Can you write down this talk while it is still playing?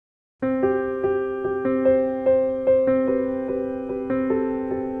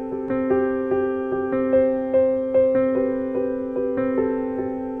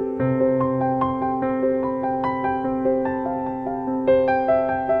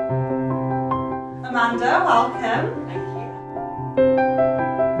Amanda, welcome. Thank you.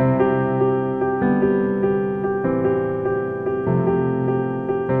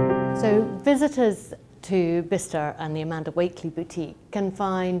 So visitors to Bicester and the Amanda Wakeley boutique can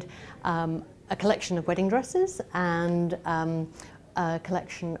find a collection of wedding dresses and a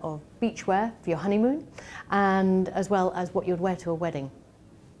collection of beachwear for your honeymoon, and as well as what you'd wear to a wedding.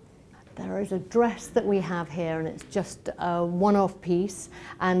 There is a dress that we have here, and it's just a one-off piece,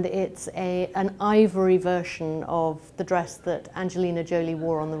 and it's an ivory version of the dress that Angelina Jolie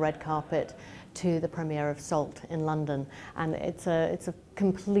wore on the red carpet to the premiere of Salt in London, and it's a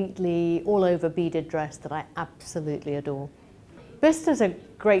completely all-over beaded dress that I absolutely adore. Bicester's a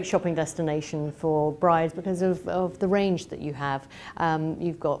great shopping destination for brides because of the range that you have.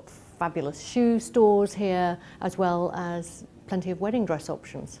 You've got fabulous shoe stores here, as well as plenty of wedding dress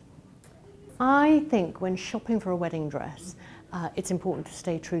options. I think when shopping for a wedding dress, it's important to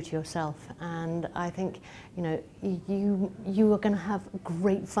stay true to yourself, and I think you are going to have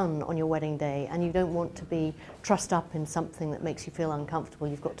great fun on your wedding day, and you don't want to be trussed up in something that makes you feel uncomfortable.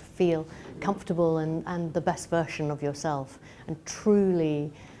 You've got to feel comfortable and the best version of yourself, and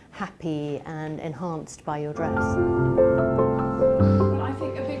truly happy and enhanced by your dress.